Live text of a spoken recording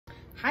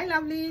Hi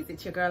lovelies,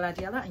 it's your girl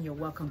Adiola and you're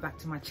welcome back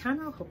to my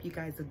channel. Hope you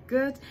guys are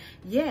good.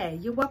 Yeah,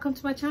 you're welcome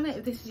to my channel.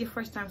 If this is your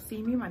first time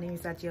seeing me, my name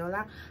is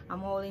Adiola.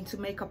 I'm all into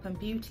makeup and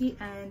beauty,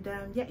 and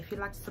yeah, if you'd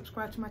like to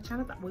subscribe to my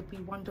channel, that would be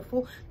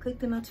wonderful. Click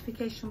the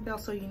notification bell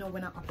so you know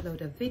when I upload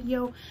a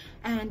video.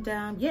 And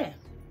yeah,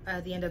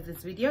 at the end of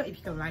this video, if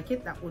you can like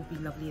it, that would be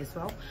lovely as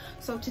well.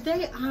 So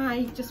today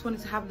I just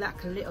wanted to have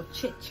like a little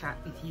chit chat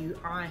with you.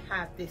 I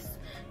have this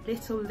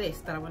little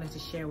list that I wanted to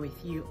share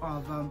with you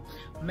of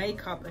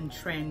makeup and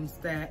trends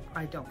that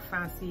I don't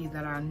fancy,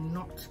 that are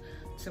not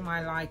to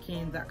my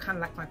liking, that kind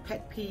of like my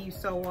pet peeve.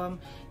 So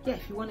yeah,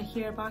 if you want to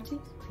hear about it,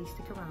 please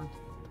stick around.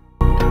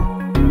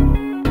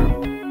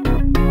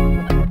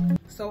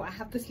 So I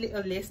have this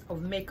little list of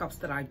makeups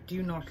that I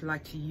do not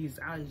like to use.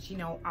 As you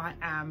know,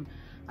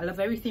 I love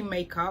everything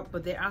makeup,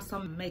 but there are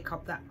some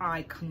makeup that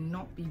I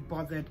cannot be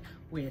bothered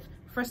with.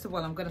 First of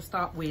all, I'm going to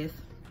start with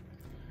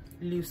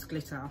loose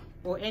glitter,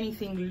 or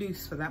anything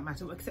loose for that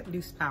matter, except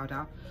loose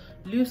powder.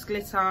 Loose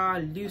glitter,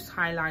 loose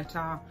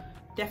highlighter,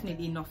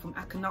 definitely not from.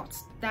 I cannot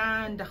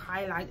stand the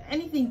highlight,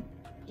 anything,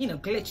 you know,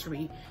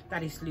 glittery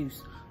that is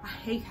loose. I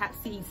hate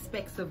seeing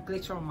specks of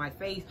glitter on my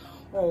face,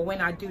 or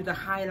when I do the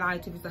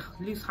highlight, if it's a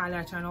loose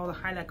highlighter and all the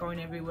highlight going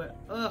everywhere.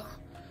 Ugh.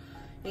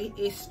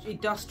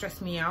 It does stress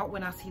me out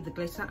when I see the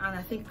glitter. And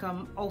I think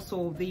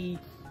also the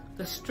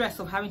stress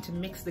of having to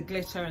mix the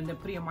glitter and then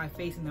put it on my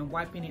face and then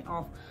wiping it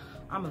off.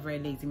 I'm a very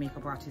lazy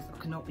makeup artist. I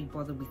cannot be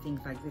bothered with things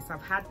like this.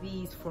 I've had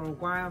these for a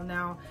while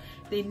now.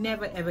 They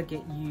never ever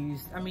get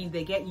used. I mean,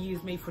 they get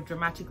used maybe for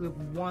dramatic look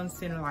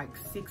once in like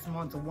 6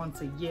 months or once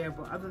a year,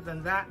 but other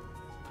than that,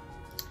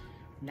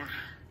 nah.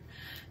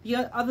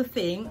 The other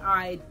thing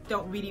I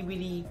don't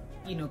really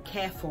you know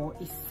care for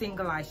is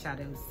single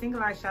eyeshadows.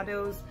 Single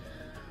eyeshadows,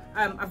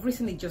 I've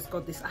recently just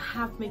got this. I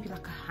have maybe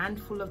like a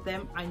handful of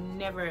them. I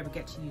never ever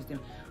get to use them.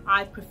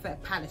 I prefer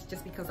palettes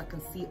just because I can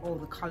see all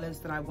the colors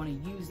that I want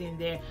to use in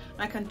there,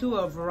 and I can do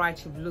a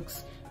variety of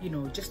looks, you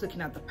know, just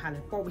looking at the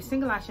palette. But with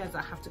single eyeshadows,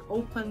 I have to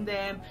open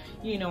them,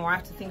 you know, I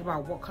have to think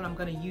about what color I'm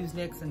going to use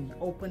next and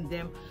open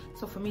them.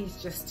 So for me,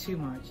 it's just too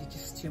much. It's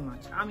just too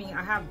much. I mean,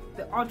 I have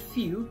the odd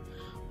few,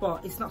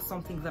 but it's not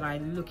something that I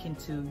look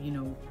into, you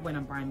know, when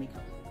I'm buying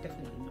makeup.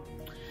 Definitely not.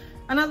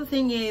 Another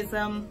thing is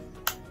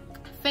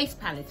face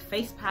palettes,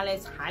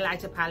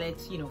 highlighter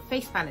palettes, you know,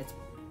 face palettes,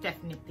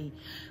 definitely.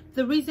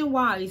 The reason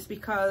why is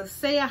because,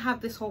 say I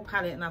have this whole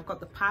palette and I've got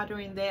the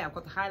powder in there, I've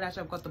got the highlighter,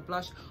 I've got the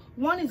blush.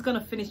 One is going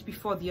to finish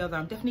before the other.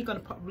 I'm definitely going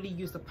to probably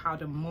use the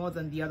powder more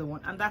than the other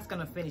one, and that's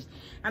going to finish.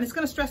 And it's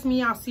going to stress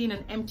me out seeing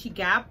an empty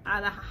gap,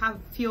 and I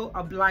feel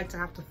obliged to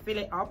have to fill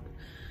it up,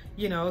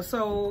 you know.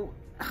 So,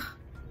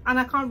 and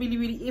I can't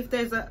really, if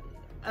there's a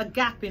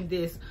gap in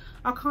this,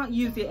 I can't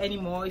use it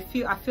anymore.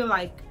 I feel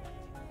like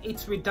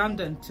it's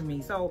redundant to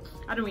me, so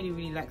I don't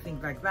really like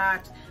things like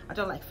that. I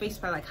don't like face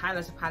palette, like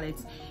highlighter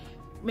palettes.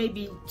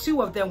 Maybe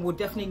 2 of them would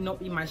definitely not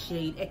be my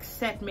shade,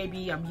 except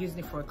maybe I'm using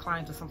it for a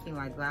client or something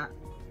like that.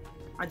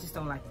 I just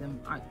don't like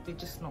them. They're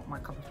just not my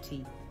cup of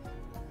tea.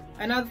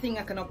 Another thing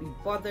I cannot be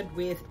bothered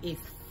with is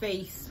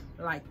face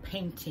like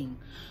painting,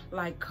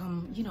 like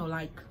you know,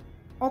 like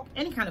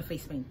any kind of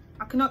face paint.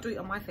 I cannot do it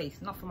on my face,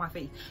 not for my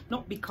face.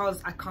 Not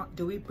because I can't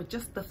do it, but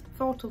just the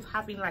thought of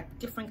having like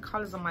different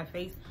colors on my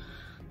face,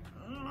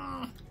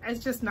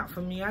 it's just not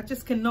for me. I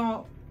just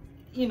cannot,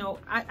 you know,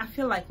 I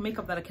feel like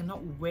makeup that I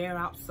cannot wear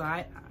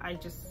outside,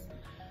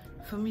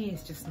 for me,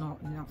 it's just not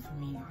for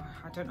me.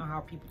 I don't know how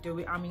people do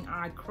it. I mean,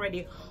 I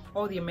credit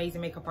all the amazing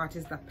makeup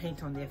artists that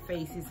paint on their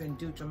faces and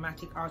do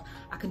dramatic art.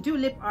 I can do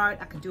lip art,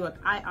 I can do an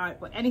eye art,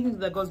 but anything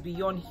that goes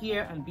beyond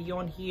here and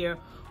beyond here,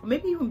 or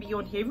maybe even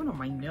beyond here, even on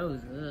my nose.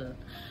 Ugh.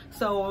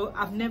 So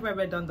I've never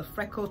ever done the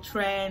freckle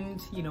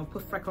trend, you know,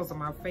 put freckles on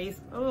my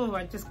face. Oh,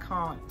 I just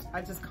can't.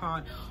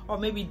 Or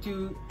maybe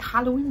do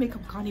Halloween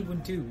makeup. Can't even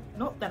do.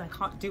 Not that I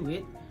can't do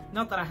it,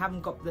 not that I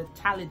haven't got the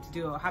talent to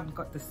do it or haven't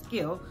got the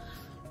skill.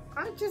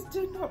 I just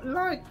do not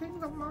like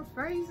things on my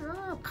face.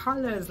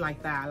 Colors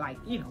like that, like,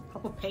 you know,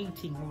 proper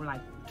painting or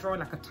like drawing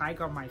like a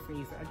tiger on my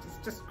face. It's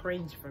just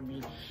cringe for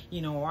me.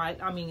 You know,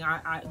 I mean,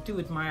 I do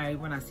admire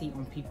when I see it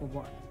on people,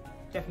 but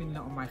definitely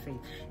not on my face.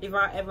 If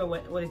I ever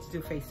wanted to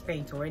do face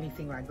paint or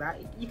anything like that,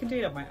 you can do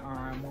it on my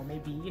arm or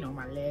maybe, you know,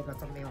 my leg or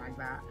something like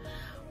that.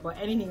 But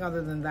anything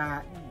other than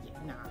that,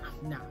 nah,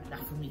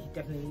 not for me.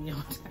 Definitely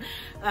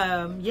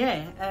not.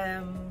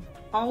 Yeah.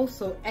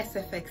 Also,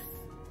 SFX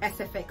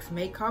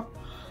makeup.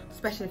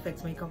 Special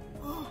effects makeup.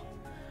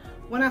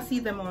 When I see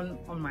them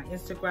on my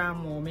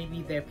Instagram, or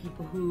maybe there are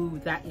people who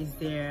that is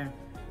their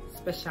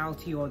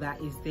specialty, or that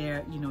is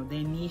their, you know,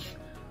 their niche,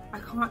 I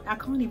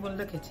can't even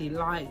look at it.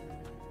 Like,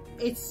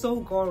 it's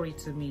so gory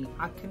to me.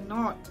 I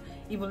cannot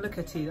even look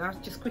at it. I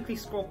just quickly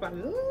scroll back.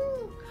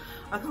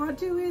 I can't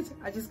do it.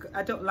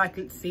 I don't like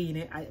it, seeing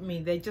it. I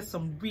mean, they're just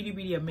some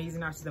really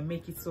amazing artists that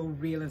make it so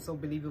real and so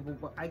believable,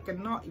 but I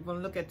cannot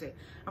even look at it.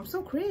 I'm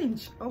so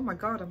cringe. Oh my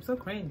god, I'm so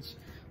cringe.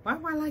 Why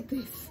am I like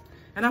this?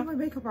 And I'm a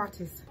makeup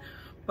artist.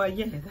 But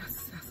yeah,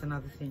 that's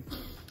another thing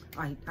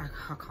I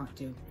can't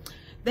do.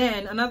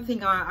 Then another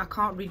thing I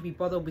can't really be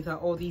bothered with are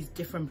all these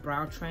different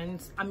brow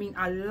trends. I mean,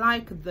 I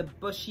like the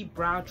bushy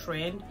brow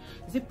trend.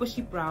 Is it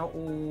bushy brow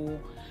or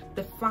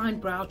the fine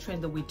brow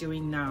trend that we're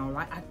doing now?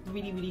 Like, I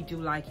really do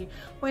like it.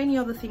 Or any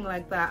other thing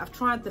like that. I've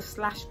tried the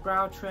slash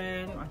brow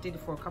trend. I did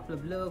it for a couple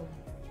of looks.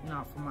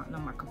 Not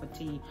my cup of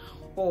tea.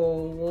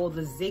 Or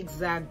the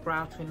zigzag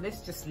brow trend. Let's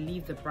just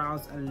leave the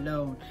brows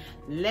alone.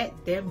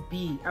 Let them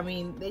be. I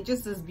mean, they're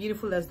just as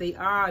beautiful as they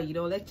are, you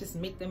know. Let's just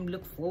make them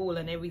look full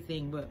and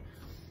everything, but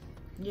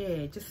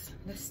yeah, just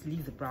let's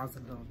leave the brows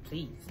alone,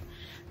 please.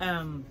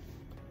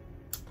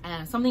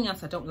 And something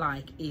else I don't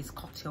like is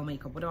cocktail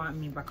makeup. What do I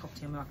mean by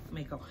cocktail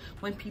makeup?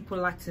 When people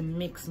like to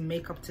mix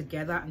makeup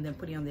together and then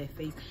put it on their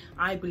face,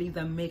 I believe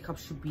that makeup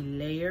should be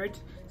layered.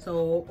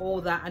 So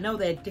all that, I know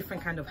there are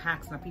different kind of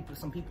hacks now.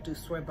 Some people do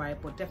swear by it,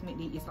 but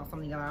definitely it's not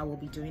something that I will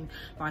be doing.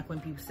 Like when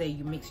people say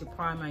you mix your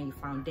primer and your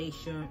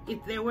foundation,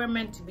 if they were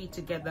meant to be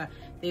together,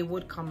 they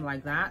would come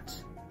like that.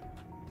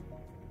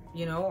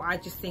 You know, I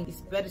just think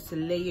it's better to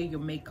layer your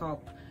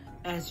makeup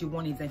as you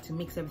want it than to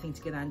mix everything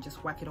together and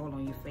just whack it all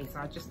on your face.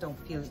 I just don't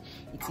feel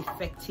it's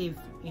effective.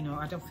 You know,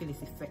 I don't feel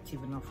it's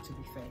effective enough, to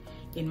be fair,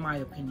 in my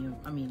opinion.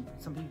 I mean,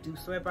 some people do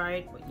swear by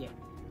it, but yeah.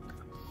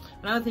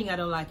 Another thing I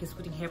don't like is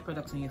putting hair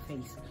products on your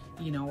face.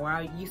 You know,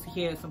 I used to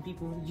hear some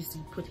people used to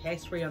put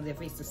hairspray on their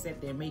face to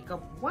set their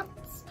makeup. What?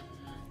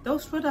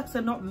 Those products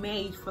are not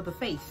made for the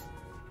face.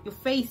 Your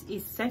face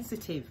is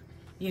sensitive,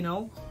 you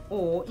know.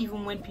 Or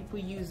even when people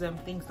use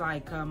things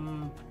like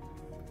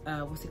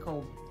what's it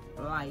called,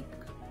 like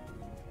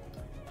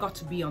got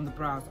to be on the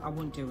brows, I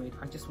won't do it.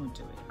 I just won't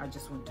do it. I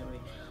just won't do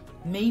it.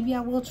 Maybe I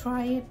will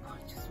try it, but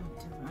I just won't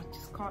do it. I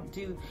just can't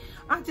do.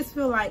 I just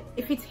feel like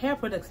if it's hair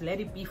products, let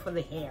it be for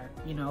the hair,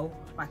 you know,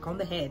 like on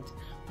the head.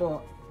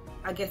 But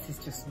I guess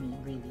it's just me,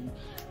 really.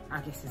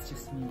 I guess it's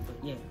just me, but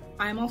yeah.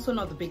 I'm also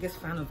not the biggest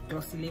fan of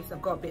glossy lips.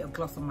 I've got a bit of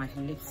gloss on my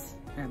lips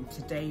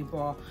today,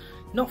 but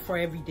not for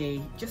every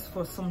day, just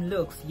for some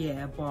looks,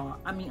 yeah. But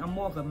I mean, I'm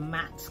more of a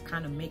matte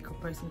kind of makeup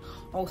person.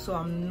 Also,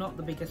 I'm not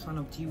the biggest fan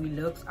of dewy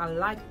looks. I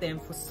like them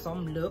for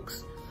some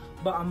looks,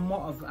 but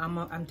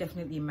I'm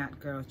definitely a matte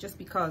girl, just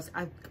because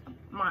I've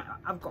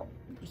got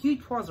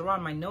huge pores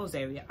around my nose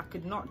area. I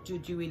could not do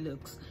dewy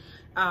looks.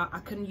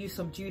 I couldn't use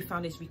some dewy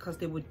foundation because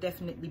they would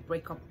definitely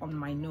break up on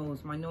my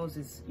nose. My nose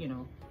is, you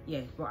know,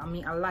 yeah. But I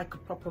mean, I like a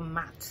proper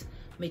matte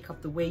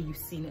makeup the way you've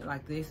seen it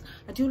like this.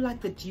 I do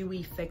like the dewy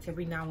effect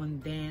every now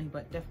and then,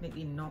 but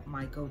definitely not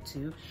my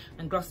go-to.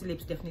 And glossy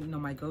lips definitely not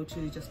my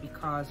go-to, just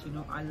because, you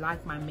know, I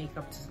like my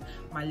makeup,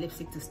 my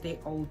lipstick to stay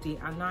all day,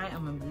 and I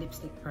am a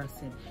lipstick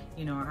person.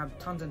 You know, I have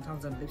tons and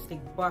tons of lipstick,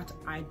 but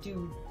I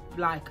do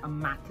like a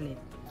matte lip.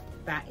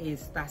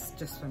 That's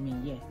just for me,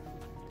 yeah.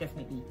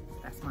 Definitely,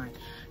 that's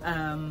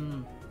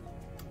mine.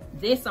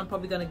 This I'm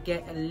probably gonna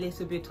get a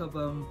little bit of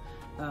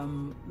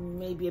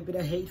maybe a bit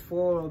of hate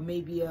for, or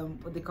maybe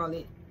what they call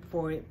it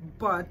for it,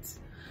 but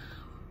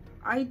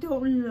I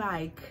don't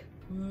like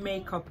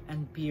makeup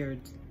and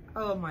beard.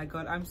 Oh my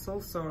god, I'm so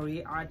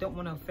sorry. I don't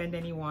want to offend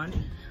anyone.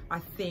 I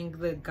think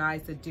the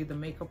guys that do the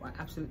makeup are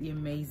absolutely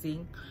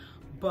amazing,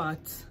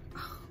 but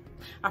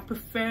I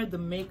prefer the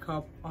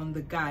makeup on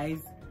the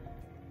guys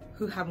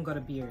who haven't got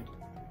a beard.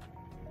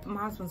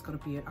 My husband's got a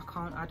beard.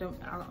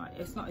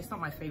 It's not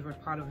my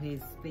favorite part of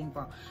his thing,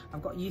 but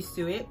I've got used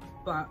to it.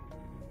 But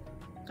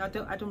I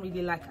don't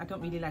really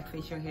like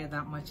facial hair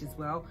that much as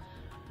well.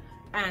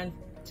 And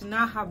to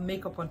now have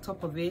makeup on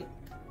top of it,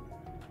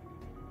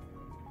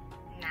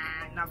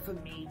 nah, not for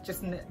me.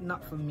 Just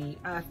not for me.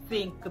 I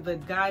think the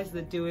guys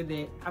that do it,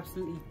 they're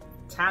absolutely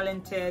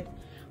talented.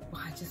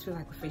 Well, I just feel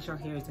like the facial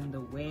hair is in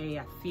the way.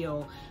 I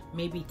feel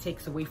maybe it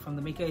takes away from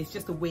the makeup. It's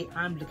just the way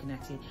I'm looking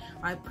at it.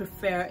 I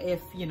prefer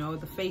if, you know,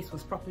 the face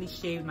was properly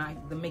shaved,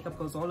 like the makeup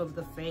goes all over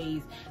the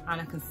face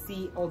and I can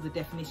see all the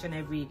definition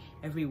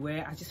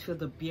everywhere. I just feel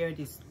the beard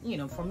is, you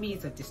know, for me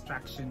it's a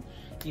distraction.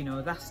 You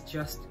know, that's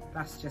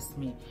just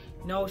me.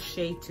 No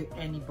shade to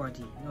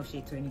anybody. No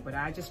shade to anybody.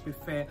 I just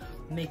prefer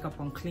makeup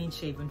on clean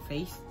shaven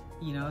face.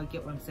 You know,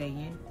 get what I'm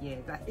saying? Yeah,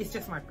 it's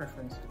just my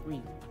preference,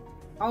 really.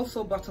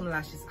 Also, bottom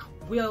lashes.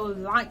 I will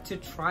like to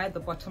try the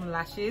bottom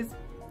lashes.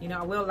 You know,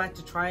 I will like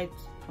to try it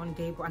one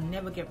day, but I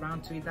never get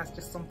around to it. That's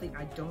just something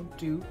I don't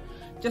do,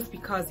 just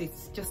because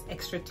it's just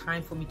extra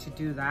time for me to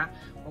do that.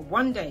 But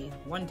one day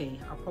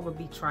I'll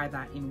probably try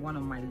that in one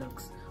of my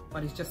looks.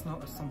 But it's just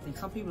not something.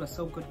 Some people are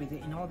so good with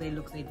it in all their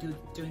looks. They do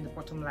doing the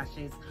bottom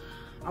lashes.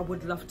 I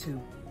would love to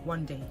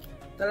one day.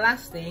 The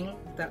last thing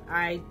that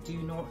I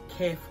do not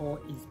care for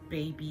is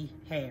baby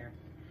hair.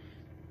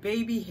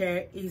 Baby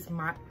hair is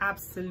my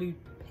absolute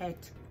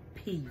pet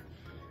peeve.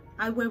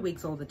 I wear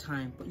wigs all the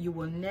time, but you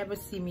will never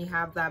see me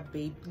have that,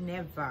 babe.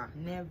 Never.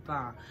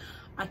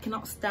 I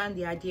cannot stand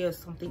the idea of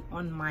something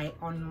on my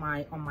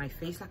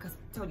face. Like I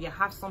told you, I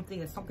have something.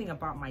 There's something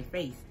about my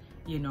face,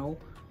 you know.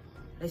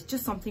 There's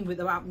just something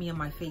about me and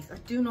my face. I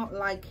do not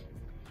like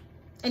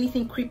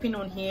anything creeping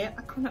on here.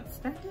 I cannot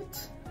stand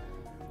it.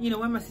 you know,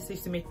 when my sister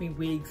used to make me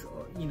wigs,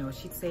 or, you know,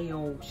 she'd say,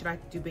 oh, should I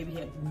do baby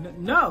hair?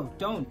 No,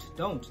 don't.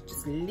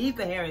 Just leave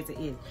the hair as it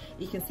is.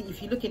 You can see,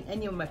 if you look in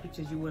any of my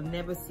pictures, you will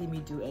never see me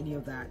do any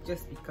of that,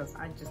 just because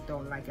I just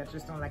don't like it. I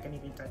just don't like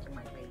anything touching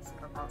my face.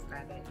 I can't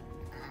stand it.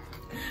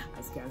 I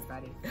just can't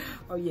stand it.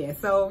 Oh yeah,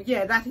 so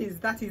yeah, that is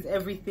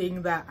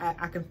everything that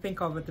I can think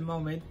of at the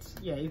moment.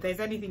 Yeah, if there's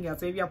anything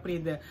else, maybe I'll put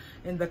it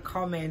in the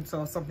comments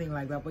or something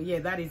like that. But yeah,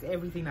 that is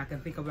everything I can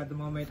think of at the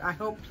moment. I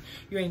hope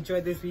you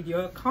enjoyed this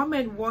video.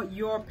 Comment what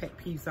your pet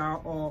peeves are,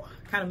 or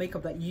kind of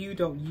makeup that you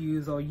don't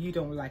use or you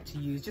don't like to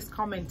use. Just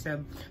comment.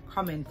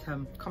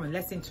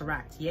 Let's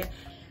interact.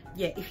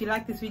 Yeah, if you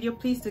like this video,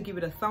 please do give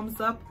it a thumbs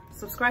up,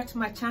 subscribe to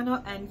my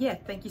channel, and yeah,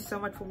 thank you so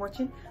much for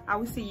watching. I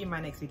will see you in my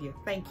next video.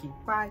 Thank you.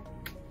 Bye.